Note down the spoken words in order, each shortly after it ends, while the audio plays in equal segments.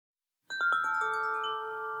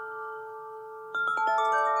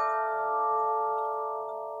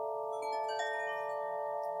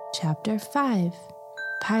Chapter 5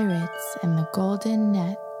 Pirates and the Golden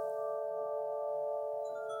Net.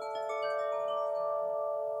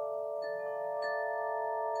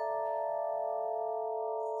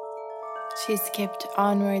 She skipped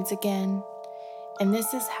onwards again, and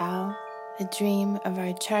this is how the dream of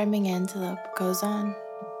our charming antelope goes on.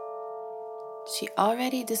 She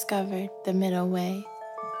already discovered the middle way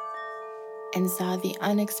and saw the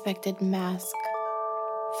unexpected mask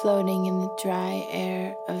floating in the dry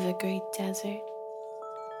air of the great desert.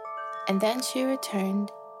 And then she returned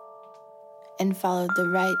and followed the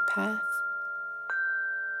right path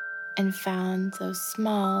and found those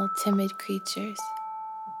small, timid creatures.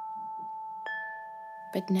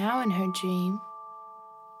 But now in her dream,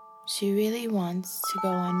 she really wants to go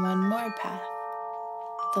on one more path,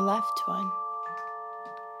 the left one.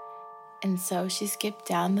 And so she skipped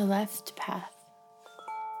down the left path.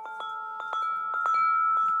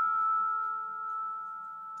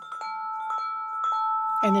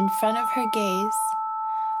 And in front of her gaze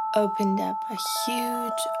opened up a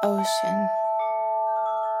huge ocean.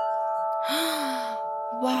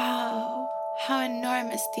 Wow, how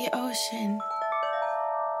enormous the ocean!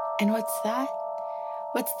 And what's that?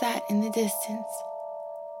 What's that in the distance?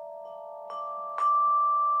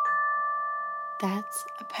 That's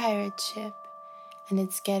a pirate ship, and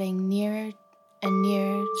it's getting nearer and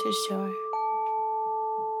nearer to shore.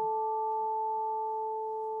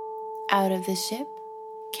 Out of the ship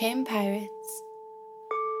came pirates,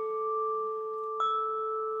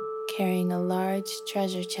 carrying a large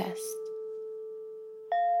treasure chest.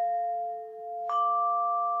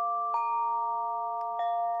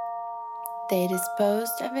 They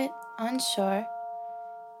disposed of it on shore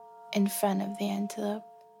in front of the antelope,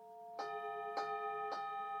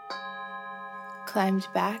 climbed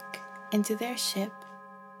back into their ship,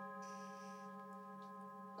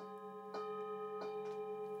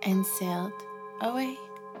 and sailed away.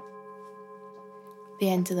 The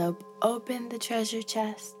antelope opened the treasure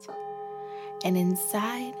chest, and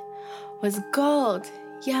inside was gold,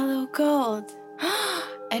 yellow gold,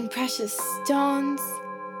 and precious stones,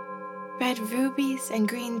 red rubies and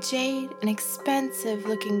green jade, and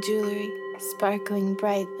expensive-looking jewelry sparkling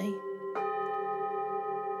brightly.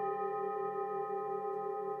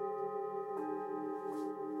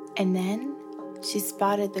 And then she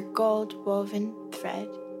spotted the gold-woven thread.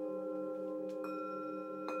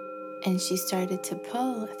 And she started to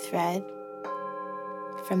pull a thread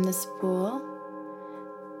from the spool.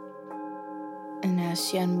 And as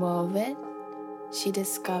she unwove it, she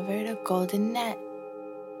discovered a golden net.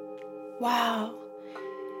 Wow,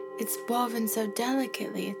 it's woven so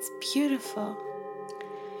delicately, it's beautiful.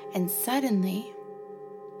 And suddenly,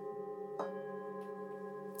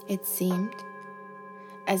 it seemed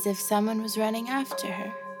as if someone was running after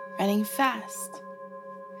her, running fast.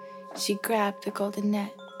 She grabbed the golden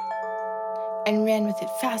net and ran with it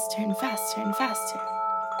faster and faster and faster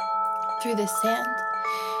through the sand,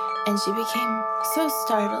 and she became so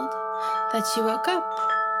startled that she woke up.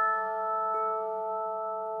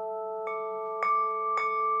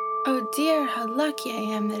 Oh dear, how lucky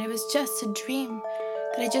I am that it was just a dream,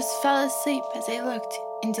 that I just fell asleep as I looked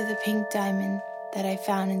into the pink diamond that I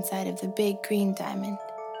found inside of the big green diamond.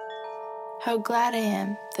 How glad I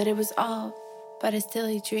am that it was all but a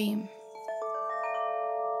silly dream.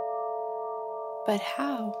 But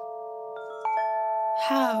how?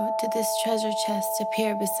 How did this treasure chest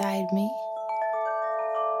appear beside me?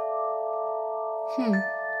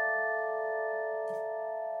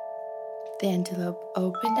 The antelope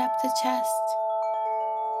opened up the chest,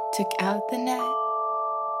 took out the net,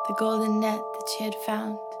 the golden net that she had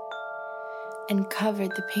found, and covered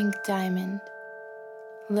the pink diamond,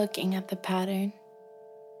 looking at the pattern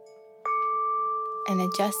and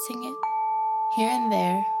adjusting it here and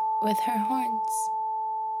there with her horns.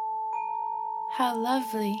 How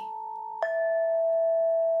lovely!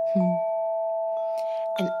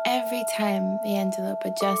 And every time the antelope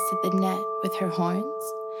adjusted the net with her horns,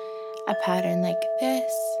 a pattern like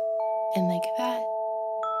this and like that,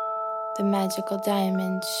 the magical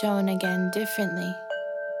diamond shone again differently.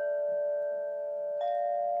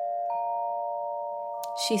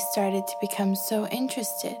 She started to become so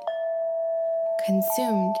interested,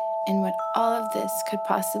 consumed in what all of this could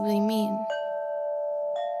possibly mean.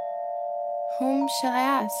 Whom shall I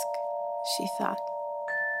ask? She thought.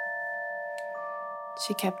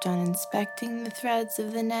 She kept on inspecting the threads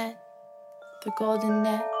of the net, the golden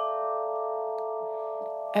net,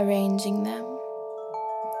 arranging them,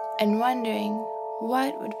 and wondering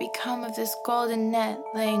what would become of this golden net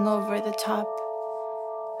laying over the top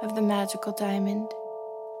of the magical diamond.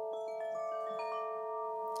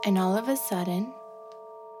 And all of a sudden,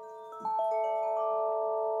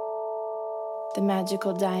 The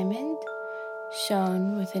magical diamond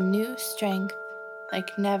shone with a new strength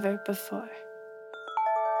like never before.